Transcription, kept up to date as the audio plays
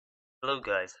Hello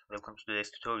guys, welcome to today's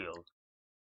tutorial.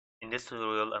 In this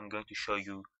tutorial I'm going to show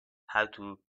you how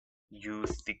to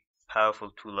use the powerful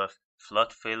tool of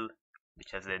flood fill, which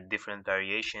has different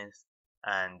variations,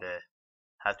 and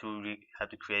how to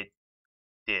create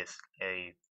this,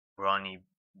 a brawny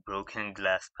broken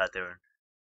glass pattern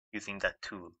using that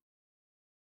tool.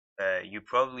 You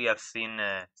probably have seen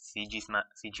CG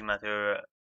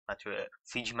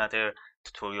Matter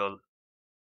tutorial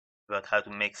about how to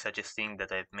make such a thing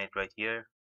that I've made right here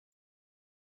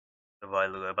a while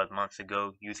ago, about months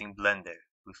ago, using Blender,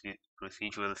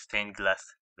 procedural stained glass,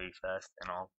 very fast and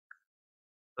all.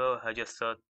 So I just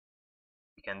thought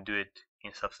we can do it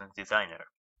in Substance Designer.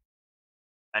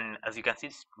 And as you can see,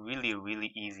 it's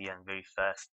really easy and very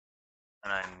fast.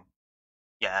 And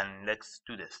and let's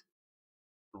do this.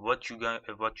 What you're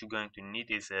going to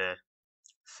need is a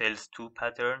cells 2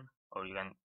 pattern, or you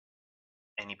can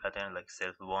any pattern like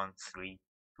cells 1, 3,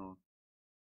 2.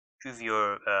 Choose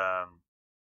your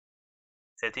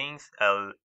settings.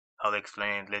 I'll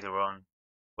explain it later on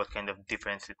what kind of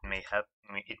difference it may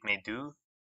do,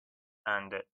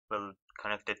 and we'll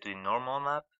connect it to the normal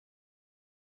map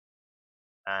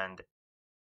and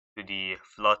to the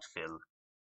flood fill.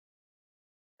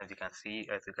 As you can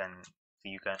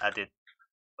add it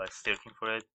by searching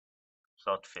for it.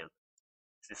 Flood fill,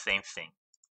 it's the same thing.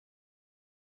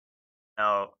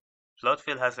 Now flood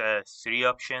fill has three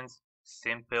options: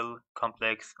 simple,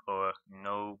 complex, or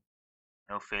no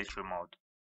filter mode.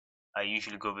 I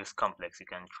usually go with complex. You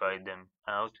can try them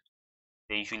out.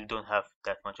 They usually don't have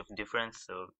that much of a difference,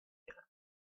 so yeah.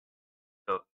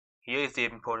 So here is the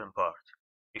important part.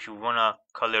 If you wanna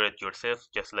color it yourself,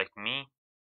 just like me,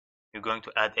 you're going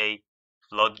to add a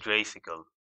flood graysicle,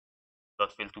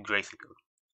 flood fill to graysicle,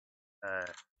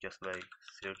 just by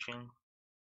searching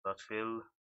flood fill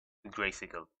to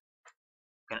graysicle.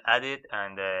 You can add it,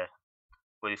 and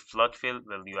with flood fill,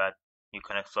 well, you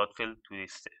connect flood fill to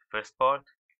this first part,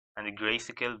 and the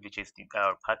graysicle, which is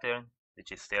our pattern,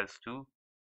 which is cells 2,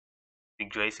 the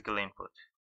graysicle input.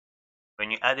 When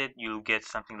you add it, you'll get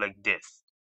something like this.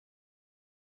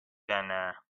 Then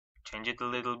change it a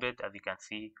little bit, as you can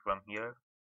see from here,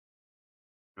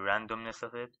 the randomness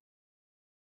of it.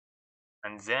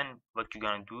 And then what you're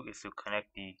gonna do is to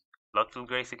connect the flood fill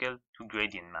graysicle to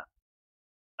gradient map.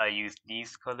 I use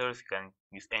these colors. You can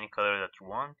use any color that you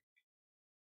want,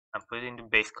 and put it in the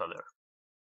base color.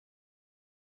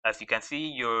 As you can see,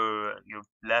 your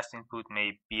last input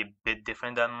may be a bit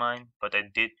different than mine, but I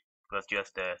did was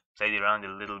just played around a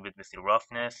little bit with the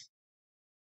roughness.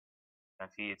 You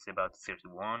can see it's about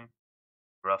 31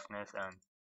 roughness, and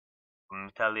for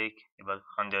metallic about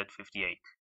 158. You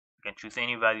can choose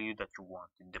any value that you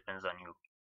want. It depends on you.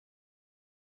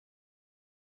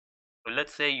 But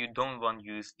let's say you don't want to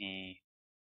use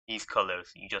these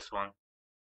colors. You just want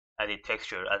add a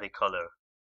texture, add a color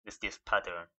with this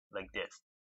pattern like this.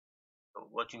 So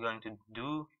what you're going to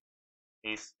do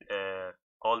is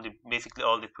basically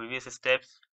all the previous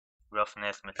steps: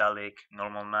 roughness, metallic,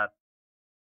 normal map.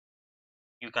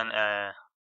 You can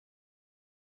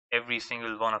every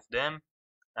single one of them,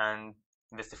 and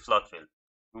with the flood fill.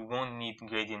 You won't need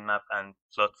gradient map and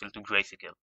flood fill to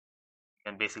graysicle. You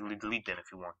can basically delete them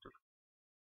if you want to.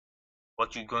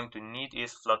 What you're going to need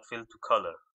is flood fill to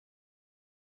color.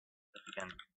 You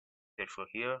can search for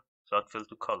here, flood fill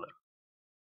to color.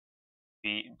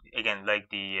 Again, like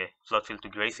the flood fill to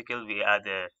graysicle, we add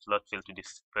a flood fill to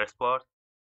this first part,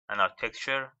 and our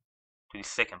texture to the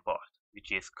second part,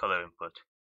 which is color input.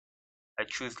 I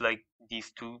choose like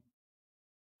these two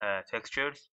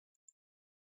textures,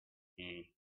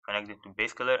 we connect it to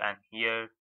base color, and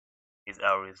here is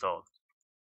our result.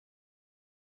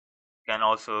 You can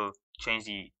also change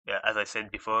the, as I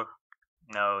said before.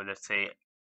 Now let's say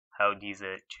how these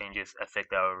changes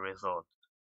affect our result.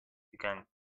 You can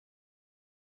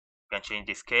change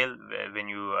the scale. When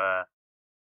you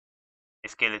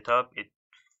scale it up, it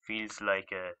feels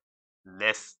like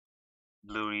less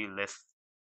blurry, less.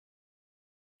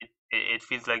 It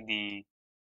feels like the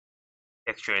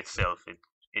texture itself.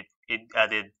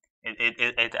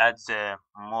 It adds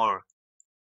more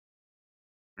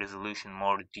resolution,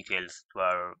 more details to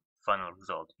our final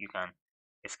result. You can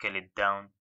scale it down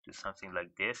to something like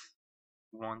this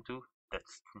if you want to.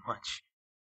 That's too much.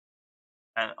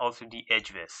 And also the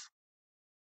edge width,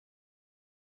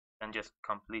 and just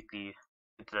completely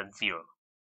put it at 0.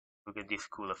 Look at this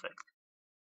cool effect.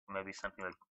 Maybe something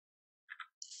like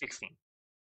 16.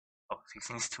 Oh,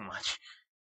 16 is too much.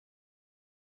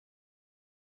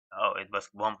 Oh, it was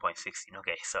 1.16.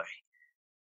 Okay, sorry.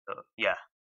 So yeah,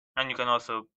 and you can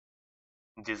also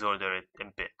disorder it a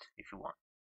bit if you want.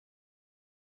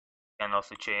 can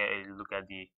also look at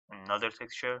the another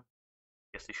texture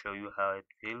just to show you how it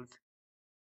feels.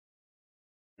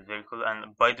 It's very cool.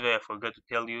 And by the way, I forgot to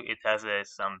tell you, it has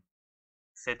some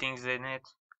settings in it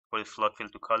for the float fill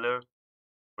to color.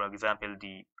 For example,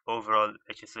 the overall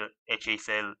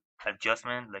HSL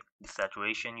adjustment, like the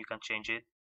saturation, you can change it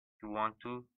if you want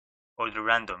to, or the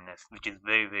randomness, which is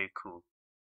very, very cool,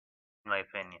 in my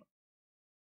opinion.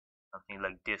 Something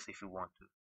like this if you want to,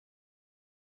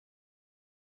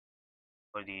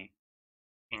 or the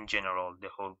in general, the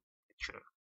whole picture.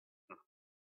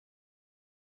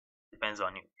 Depends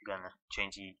on you. You can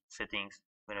change the settings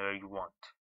whenever you want.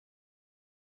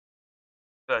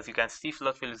 So as you can see,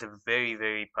 float fill is a very,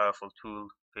 very powerful tool,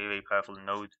 very, very powerful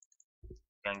node. You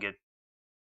can get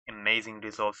amazing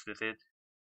results with it.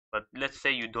 But let's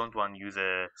say you don't want to use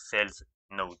a sales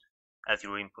node as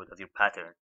your input, as your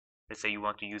pattern. Let's say you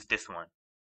want to use this one,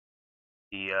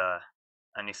 the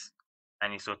anis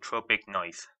anisotropic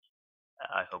noise.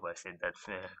 I hope I said that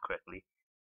correctly.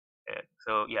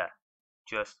 So yeah,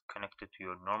 just connect it to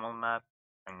your normal map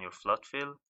and your float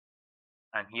fill,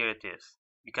 and here it is.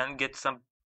 You can get some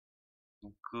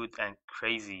good and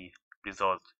crazy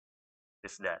result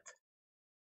with that.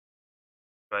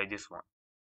 Try this one.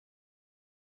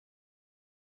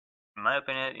 In my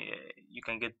opinion, you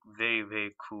can get very,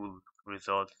 very cool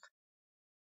results.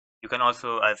 You can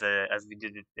also, as we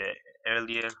did it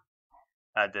earlier,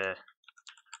 add a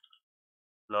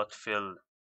float fill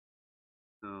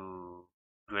to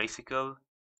Graysicle,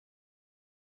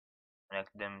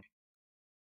 connect them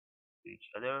to each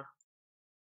other,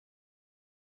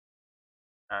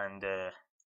 and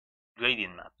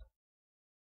gradient map.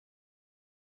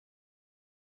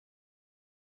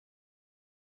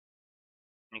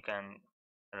 You can,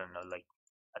 I don't know, like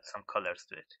add some colors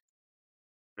to it.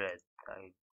 Red,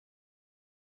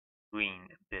 green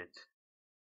a bit,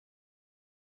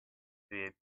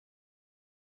 with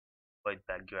white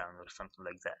background or something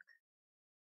like that.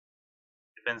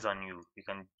 Depends on you. You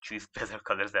can choose better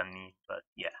colors than me, but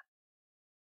yeah.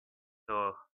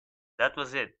 So that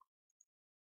was it.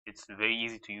 It's very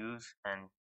easy to use and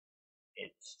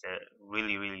it's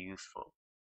really, really useful.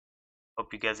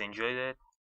 Hope you guys enjoyed it.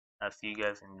 I'll see you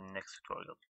guys in the next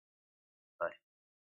tutorial.